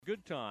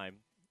good time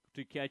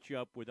to catch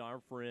up with our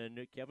friend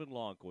Kevin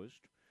Lonnquist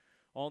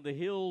on the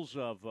heels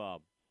of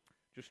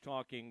just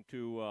talking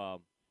to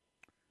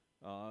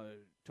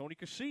Tony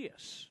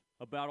Casillas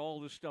about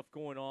all this stuff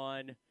going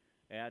on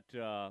at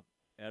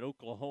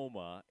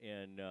Oklahoma.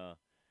 And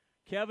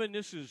Kevin,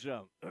 this is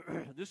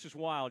this is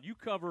wild. You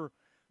cover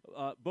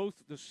both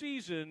the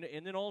season,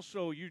 and then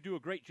also you do a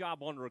great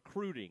job on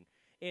recruiting.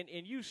 And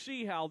you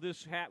see how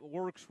this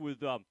works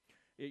with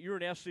you're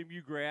an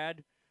SMU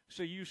grad,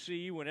 so you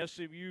see when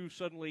SMU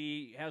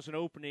suddenly has an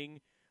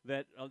opening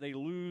that they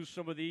lose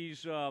some of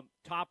these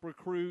top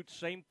recruits.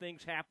 Same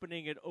thing's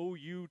happening at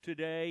OU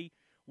today.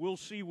 We'll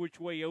see which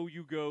way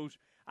OU goes.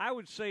 I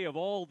would say of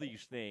all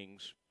these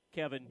things,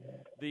 Kevin,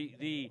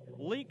 the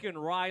Lincoln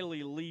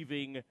Riley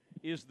leaving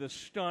is the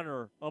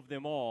stunner of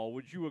them all.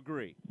 Would you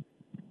agree?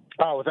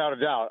 Oh, without a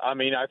doubt. I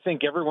mean, I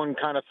think everyone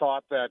kind of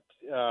thought that,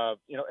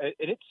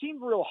 it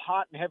seemed real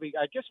hot and heavy.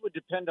 I guess it would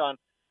depend on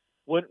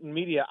what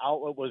media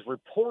outlet was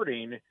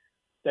reporting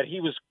that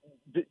he was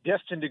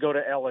destined to go to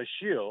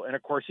LSU. And,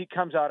 of course, he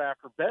comes out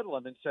after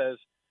Bedlam and says,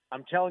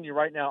 I'm telling you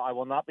right now, I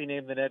will not be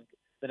named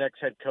the next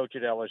head coach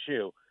at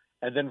LSU.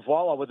 And then,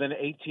 voila, within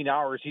 18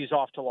 hours, he's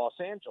off to Los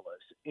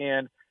Angeles.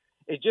 And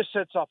it just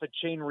sets off a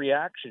chain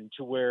reaction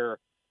to where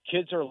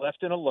kids are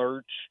left in a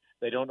lurch.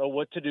 They don't know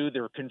what to do.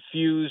 They're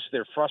confused.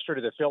 They're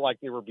frustrated. They feel like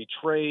they were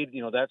betrayed,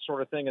 that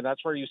sort of thing. And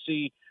that's where you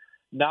see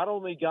not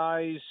only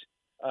guys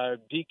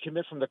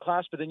decommit from the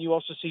class, but then you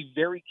also see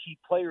very key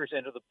players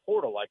enter the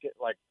portal.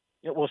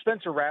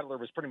 Spencer Rattler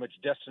was pretty much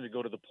destined to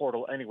go to the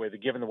portal anyway,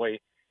 given the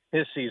way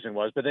his season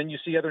was. But then you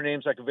see other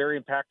names like a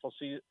very impactful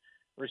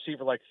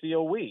receiver like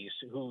Theo Weiss,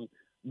 who's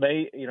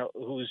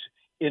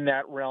in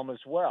that realm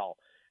as well.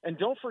 And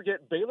don't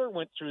forget, Baylor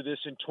went through this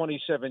in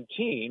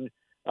 2016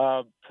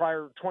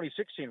 after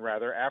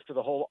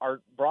the whole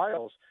Art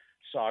Briles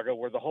saga,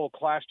 where the whole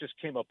class just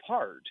came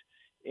apart.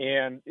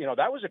 And,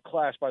 that was a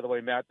class, by the way,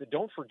 Matt, that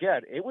don't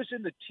forget, it was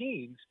in the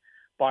teens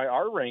by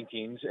our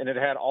rankings, and it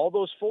had all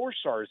those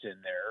 4-stars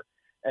in there.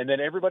 And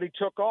then everybody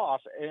took off.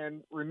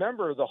 And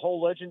remember the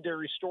whole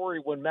legendary story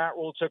when Matt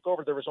Rule took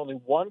over, there was only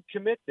one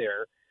commit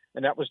there,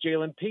 and that was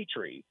Jalen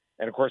Petrie.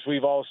 And, of course,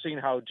 we've all seen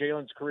how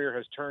Jalen's career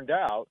has turned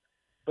out.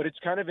 But it's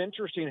kind of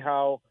interesting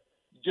how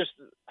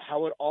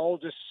it all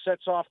just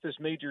sets off this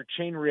major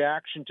chain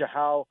reaction to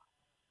how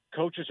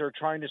coaches are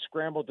trying to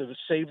scramble to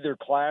save their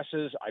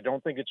classes. I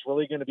don't think it's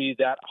really going to be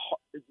that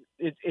hard.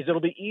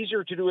 It'll be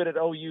easier to do it at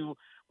OU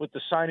with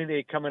the signing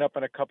day coming up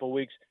in a couple of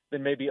weeks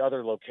than maybe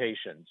other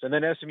locations. And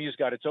then SMU's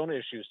got its own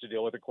issues to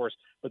deal with, of course.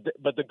 But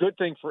the good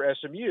thing for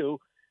SMU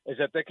is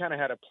that they kind of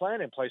had a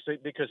plan in place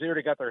because they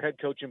already got their head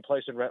coach in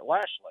place in Rhett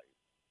Lashley.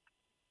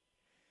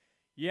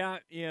 Yeah,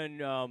 and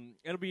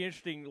it'll be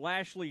interesting.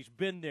 Lashley's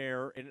been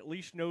there and at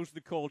least knows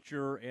the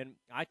culture, and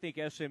I think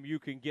SMU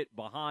can get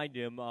behind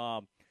him.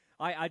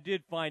 I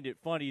did find it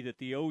funny that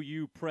the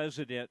OU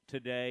president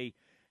today,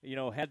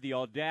 had the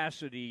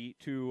audacity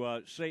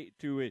to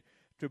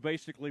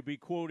basically be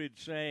quoted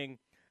saying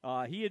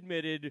he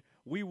admitted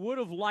we would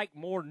have liked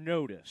more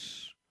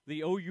notice.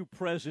 The OU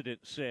president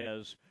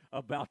says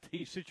about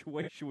the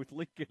situation with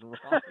Lincoln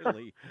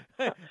Riley.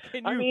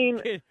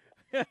 Golly.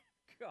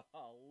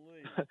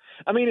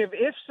 I mean, if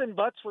ifs and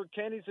buts were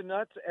candies and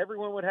nuts,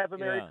 everyone would have a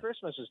Merry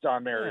Christmas, as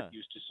Don Merritt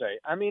used to say.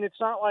 I mean, it's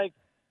not like,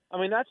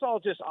 that's all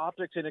just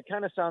optics, and it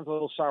kind of sounds a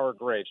little sour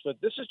grapes,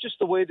 but this is just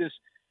the way this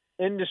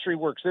industry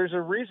works. There's a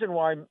reason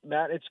why,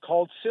 Matt, it's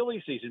called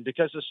silly season,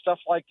 because of stuff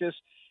like this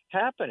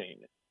happening.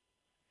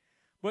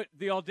 But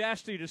the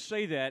audacity to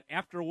say that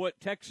after what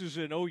Texas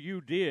and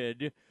OU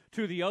did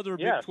to the other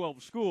Big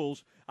 12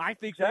 schools, I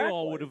think they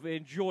all would have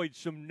enjoyed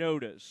some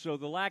notice. So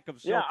the lack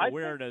of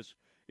self-awareness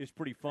is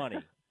pretty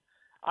funny.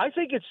 I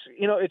think it's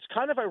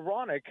kind of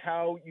ironic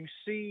how you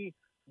see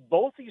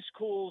both these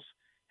schools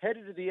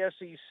headed to the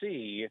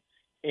SEC,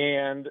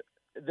 and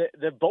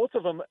both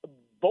of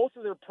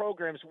their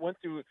programs went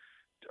through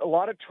a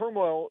lot of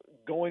turmoil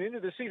going into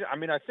the season. I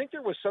mean, I think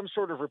there was some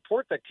sort of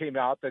report that came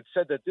out that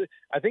said that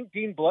I think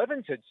Dean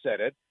Blevins had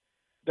said it,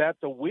 that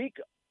the week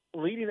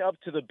leading up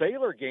to the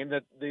Baylor game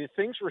that the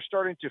things were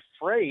starting to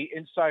fray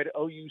inside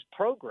OU's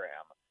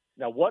program.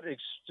 Now, what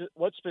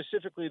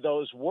specifically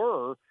those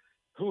were,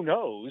 who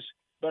knows?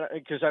 But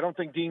because I don't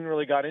think Dean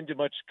really got into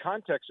much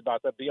context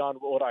about that beyond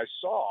what I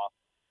saw.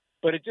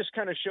 But it just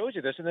kind of shows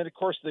you this. And then, of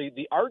course,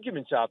 the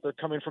arguments out there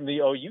coming from the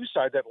OU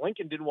side that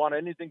Lincoln didn't want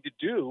anything to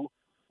do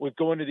with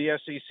going to the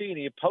SEC, and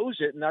he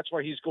opposed it, and that's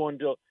why he's going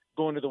to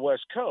the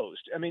West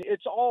Coast. I mean,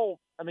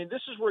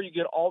 this is where you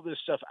get all this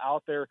stuff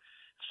out there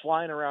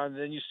flying around,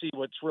 and then you see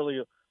what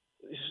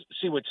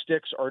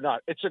sticks or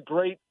not. It's a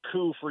great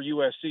coup for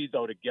USC,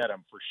 though, to get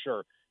him for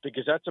sure,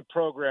 because that's a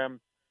program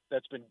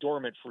that's been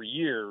dormant for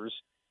years,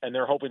 and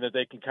they're hoping that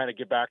they can kind of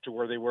get back to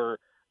where they were,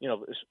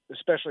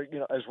 especially,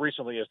 as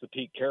recently as the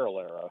Pete Carroll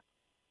era.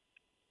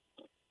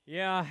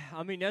 Yeah,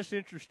 I mean, that's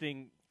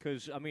interesting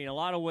because, a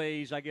lot of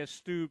ways, I guess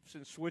Stoops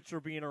and Switzer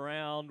being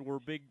around were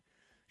big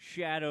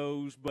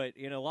shadows, but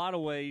in a lot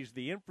of ways,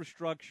 the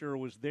infrastructure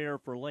was there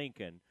for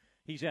Lincoln.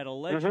 He's at a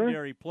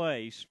legendary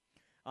place.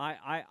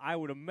 I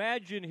would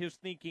imagine his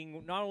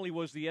thinking not only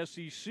was the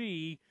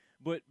SEC,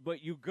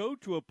 but you go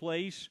to a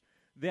place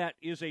that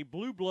is a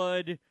blue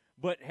blood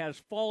but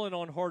has fallen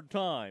on hard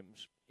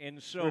times.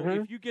 And so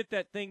if you get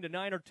that thing to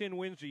 9 or 10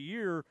 wins a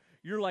year,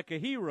 you're like a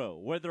hero.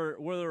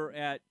 Whether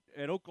at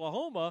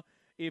Oklahoma,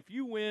 if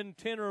you win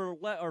 10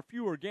 or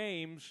fewer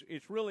games,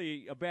 it's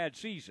really a bad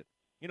season.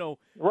 You know,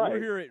 right. We're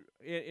here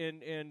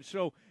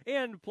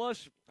and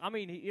plus, I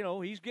mean,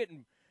 he's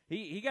getting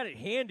he got it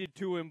handed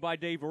to him by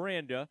Dave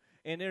Aranda,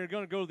 and they're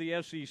going to go to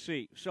the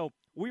SEC. So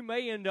we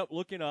may end up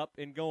looking up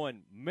and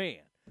going,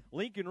 man,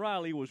 Lincoln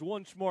Riley was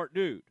one smart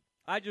dude.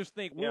 I just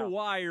think we're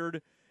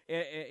wired,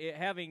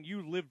 having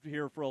you lived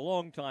here for a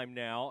long time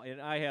now, and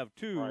I have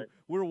too, right.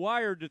 We're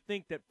wired to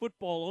think that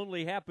football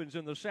only happens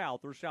in the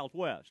South or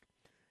Southwest.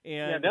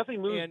 And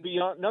nothing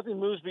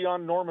moves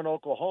beyond Norman,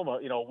 Oklahoma.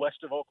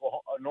 West of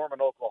Oklahoma,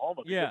 Norman,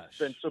 Oklahoma. Yes, it's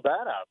been so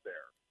bad out there.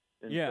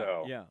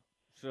 And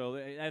So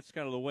that's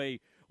kind of the way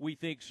we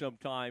think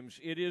sometimes.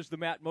 It is the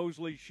Matt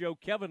Mosley Show.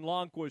 Kevin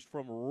Lonnquist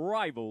from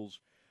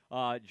Rivals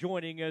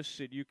joining us,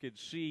 and you can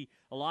see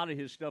a lot of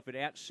his stuff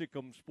at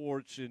Sikkim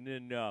Sports, and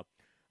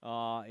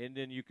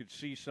then you can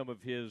see some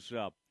of his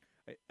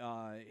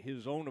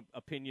own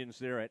opinions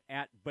there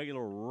at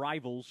Baylor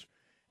Rivals.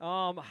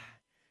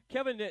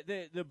 Kevin,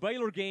 the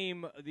Baylor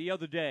game the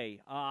other day,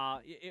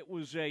 it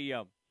was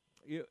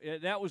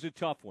that was a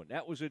tough one.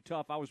 I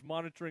was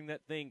monitoring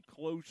that thing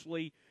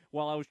closely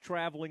while I was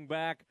traveling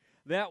back.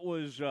 That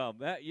was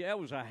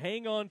was a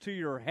hang on to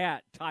your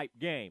hat type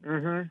game,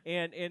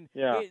 and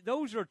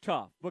those are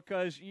tough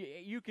because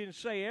you can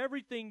say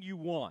everything you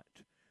want,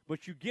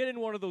 but you get in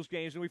one of those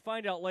games, and we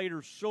find out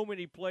later so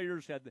many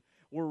players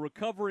were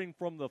recovering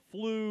from the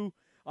flu.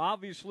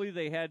 Obviously,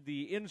 they had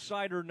the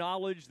insider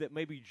knowledge that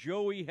maybe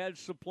Joey had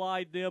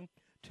supplied them.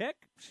 Tech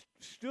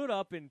stood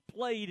up and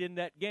played in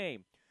that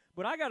game,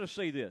 but I got to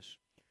say this: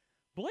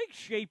 Blake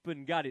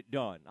Shapen got it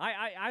done.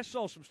 I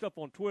saw some stuff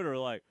on Twitter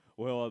like,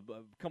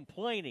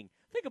 complaining.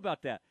 Think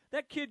about that.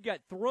 That kid got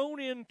thrown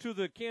into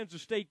the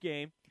Kansas State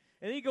game,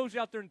 and he goes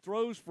out there and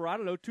throws for,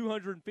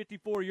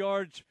 254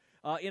 yards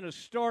in a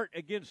start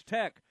against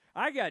Tech.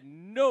 I got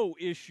no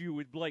issue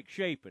with Blake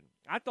Shapen.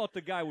 I thought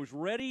the guy was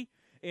ready,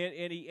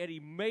 and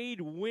he made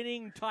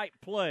winning-type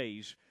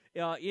plays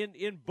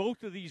in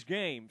both of these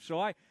games. So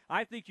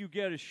I think you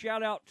get a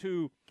shout-out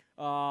to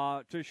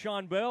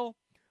Sean Bell,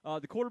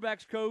 the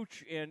quarterback's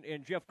coach,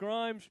 and Jeff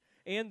Grimes,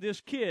 and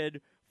this kid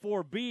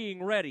for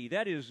being ready.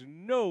 That is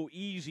no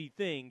easy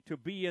thing to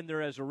be in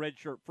there as a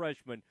redshirt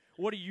freshman.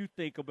 What do you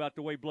think about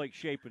the way Blake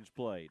Shapen's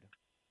played?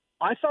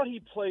 I thought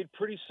he played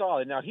pretty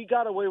solid. Now, he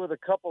got away with a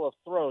couple of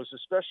throws,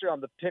 especially on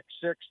the pick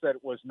six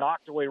that was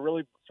knocked away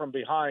really from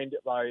behind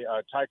by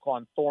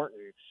Tyquan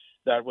Thornton.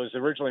 That was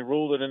originally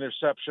ruled an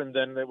interception,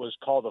 then it was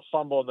called a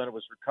fumble, and then it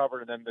was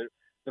recovered, and then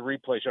the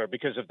replay showed.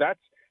 Because if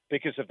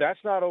that's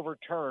not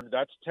overturned,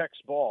 that's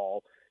Tech's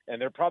ball, and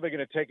they're probably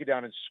going to take it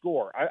down and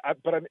score.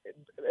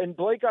 And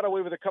Blake got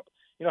away with a couple,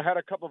 had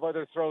a couple of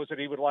other throws that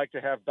he would like to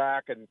have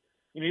back. And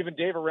even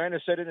Dave Aranda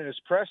said it in his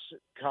press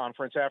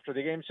conference after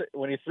the game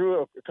when he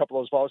threw a couple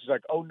of those balls. He's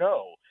like, "Oh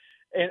no!"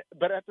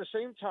 But at the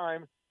same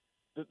time,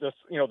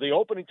 the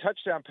opening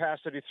touchdown pass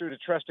that he threw to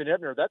Treston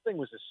Ebner, that thing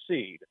was a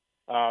seed.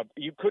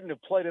 You couldn't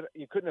have played it.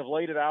 You couldn't have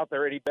laid it out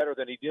there any better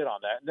than he did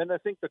on that. And then I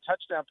think the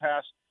touchdown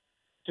pass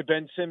to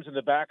Ben Sims in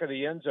the back of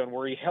the end zone,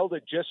 where he held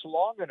it just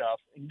long enough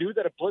and knew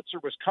that a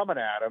blitzer was coming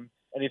at him,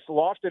 and he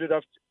lofted it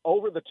up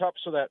over the top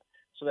so that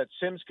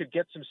Sims could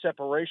get some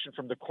separation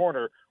from the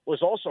corner,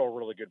 was also a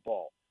really good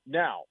ball.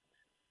 Now,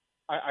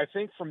 I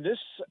think from this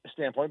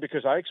standpoint,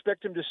 because I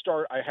expect him to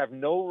start, I have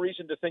no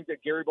reason to think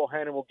that Gary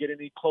Bohannon will get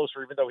any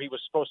closer, even though he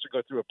was supposed to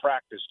go through a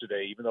practice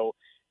today, even though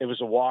it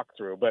was a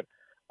walkthrough. But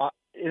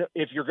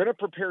if you're going to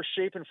prepare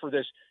Shapen for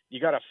this,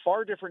 you got a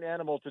far different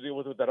animal to deal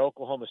with that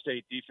Oklahoma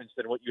State defense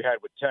than what you had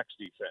with Tech's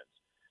defense.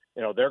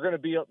 They're going to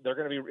be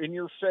in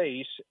your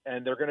face,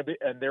 and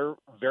they're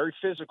very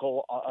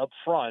physical up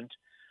front.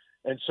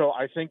 And so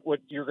I think what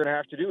you're going to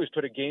have to do is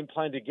put a game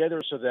plan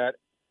together so that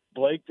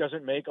Blake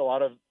doesn't make a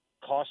lot of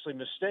costly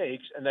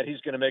mistakes and that he's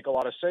going to make a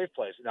lot of safe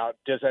plays. Now,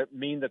 does that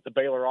mean that the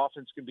Baylor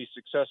offense can be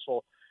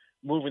successful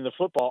moving the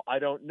football? I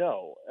don't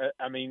know.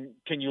 I mean,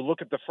 can you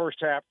look at the first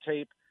half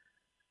tape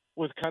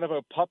with kind of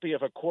a puppy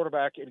of a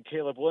quarterback in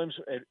Caleb Williams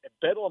at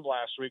Bedlam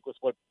last week with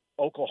what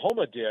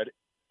Oklahoma did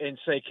and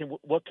say,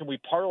 what can we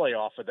parlay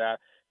off of that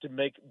to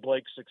make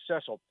Blake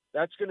successful?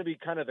 That's going to be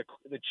kind of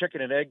the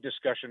chicken and egg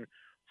discussion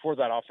for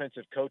that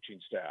offensive coaching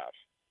staff.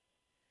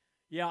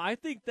 Yeah, I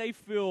think they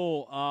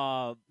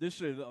feel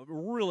this is a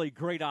really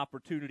great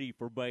opportunity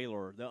for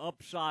Baylor. The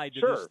upside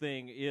to this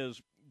thing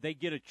is they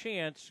get a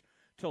chance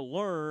to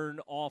learn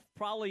off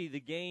probably the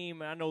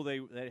game. I know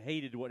they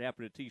hated what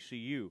happened at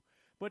TCU,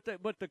 but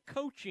the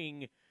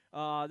coaching,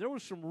 there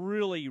was some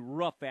really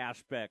rough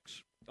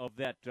aspects of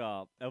that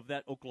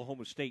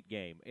Oklahoma State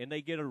game, and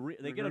they get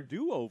a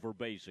do-over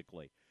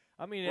basically.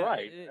 I mean,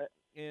 right.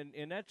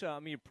 And that's a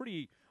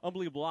pretty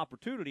unbelievable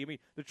opportunity. I mean,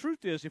 the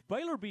truth is, if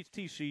Baylor beats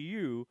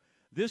TCU,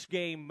 this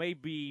game may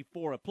be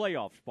for a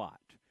playoff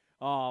spot.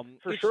 For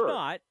it's sure.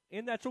 not,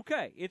 and that's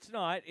okay. It's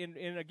not,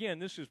 and again,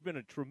 this has been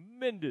a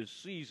tremendous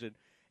season,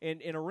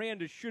 and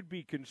Aranda should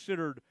be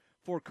considered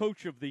for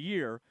Coach of the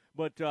Year,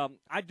 but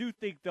I do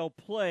think they'll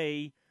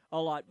play a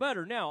lot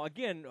better. Now,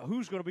 again,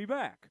 who's going to be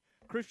back?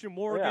 Christian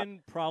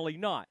Morgan, probably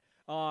not.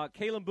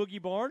 Kalen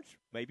Boogie Barnes,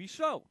 maybe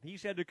so.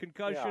 He's had a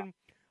concussion.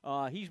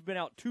 He's been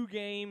out 2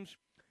 games.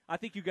 I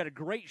think you got a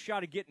great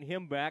shot of getting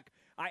him back.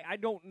 I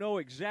don't know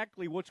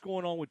exactly what's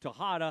going on with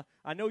Tejada.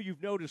 I know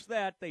you've noticed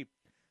that.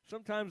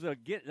 Sometimes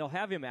they'll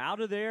have him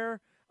out of there.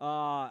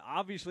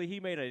 Obviously, he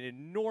made an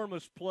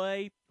enormous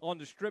play on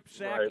the strip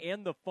sack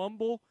and the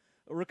fumble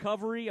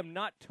recovery. I'm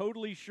not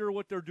totally sure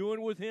what they're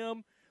doing with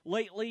him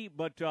lately,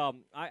 but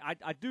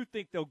I do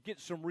think they'll get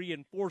some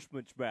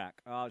reinforcements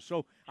back.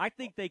 So I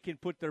think they can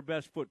put their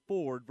best foot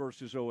forward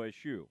versus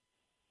OSU.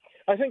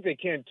 I think they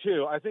can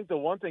too. I think the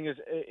one thing is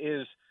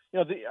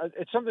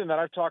it's something that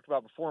I've talked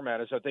about before, Matt,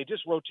 is that they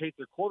just rotate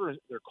their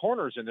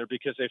corners in there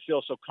because they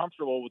feel so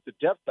comfortable with the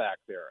depth back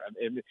there.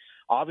 And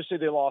obviously,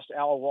 they lost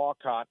Al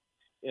Walcott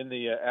at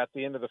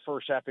the end of the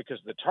first half because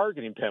of the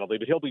targeting penalty,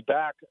 but he'll be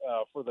back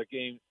for the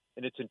game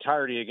in its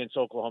entirety against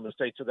Oklahoma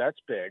State, so that's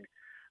big.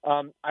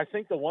 I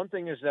think the one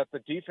thing is that the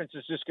defense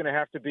is just going to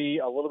have to be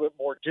a little bit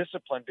more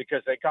disciplined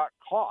because they got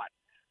caught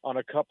on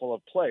a couple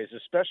of plays,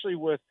 especially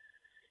with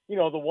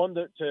the one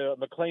that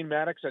McLean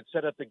Maddox had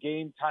set up the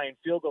game-tying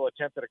field goal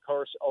attempt that, of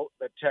course,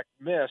 that Tech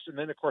missed. And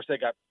then, of course, they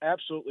got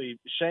absolutely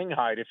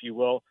shanghaied, if you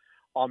will,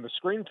 on the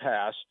screen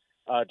pass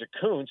to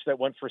Kuntz that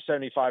went for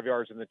 75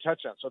 yards in the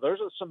touchdown. So those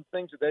are some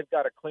things that they've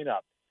got to clean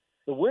up.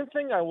 The one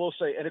thing I will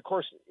say, and, of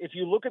course, if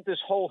you look at this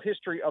whole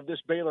history of this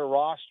Baylor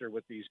roster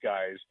with these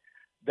guys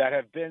that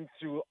have been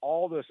through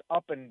all this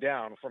up and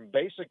down from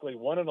basically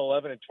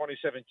 1-11 in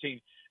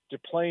 2017 to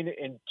playing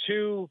in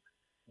 2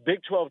 Big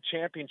 12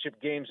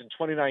 championship games in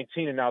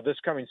 2019 and now this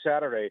coming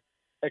Saturday,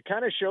 it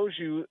kind of shows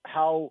you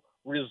how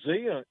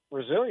resilient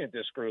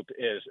this group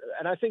is.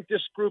 And I think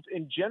this group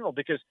in general,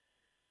 because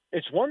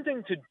it's one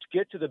thing to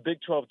get to the Big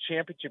 12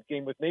 championship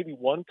game with maybe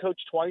one coach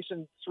twice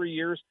in 3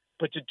 years,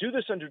 but to do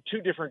this under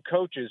 2 different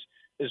coaches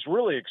is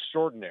really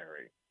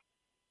extraordinary.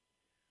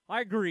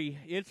 I agree.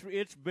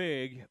 It's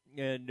big,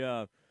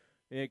 and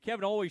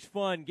Kevin, always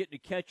fun getting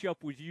to catch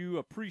up with you.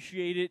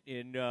 Appreciate it,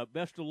 and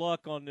best of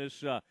luck on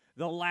this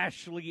the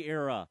Lashley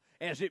era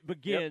as it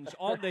begins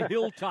on the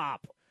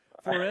hilltop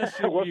for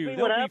SMU. We'll see They'll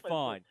what be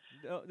fine.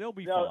 They'll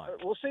be fine.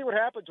 We'll see what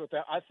happens with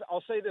that.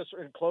 I'll say this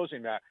in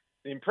closing, Matt.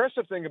 The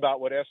impressive thing about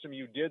what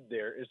SMU did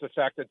there is the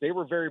fact that they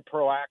were very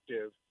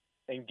proactive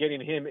in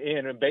getting him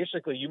in, and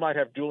basically you might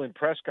have dueling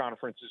press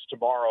conferences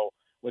tomorrow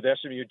with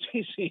SMU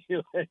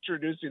TCU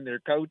introducing their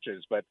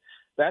coaches. But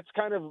that's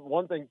kind of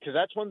one thing, because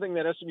that's one thing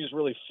that SMU's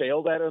really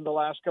failed at in the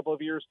last couple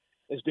of years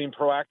is being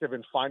proactive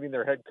in finding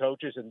their head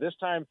coaches. And this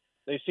time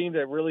they seem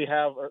to really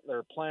have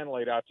their plan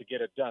laid out to get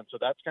it done. So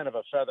that's kind of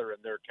a feather in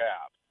their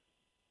cap.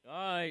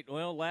 All right.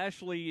 Well,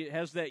 Lashley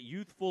has that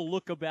youthful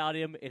look about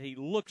him, and he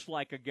looks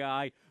like a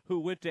guy who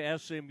went to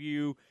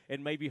SMU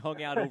and maybe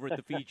hung out over at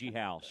the Fiji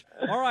house.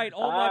 All right.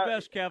 All my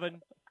best,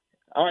 Kevin.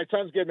 All right.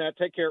 Sounds good, Matt.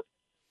 Take care.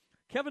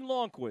 Kevin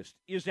Lonnquist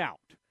is out.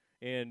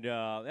 And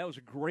that was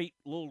a great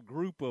little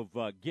group of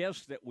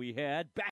guests that we had. Back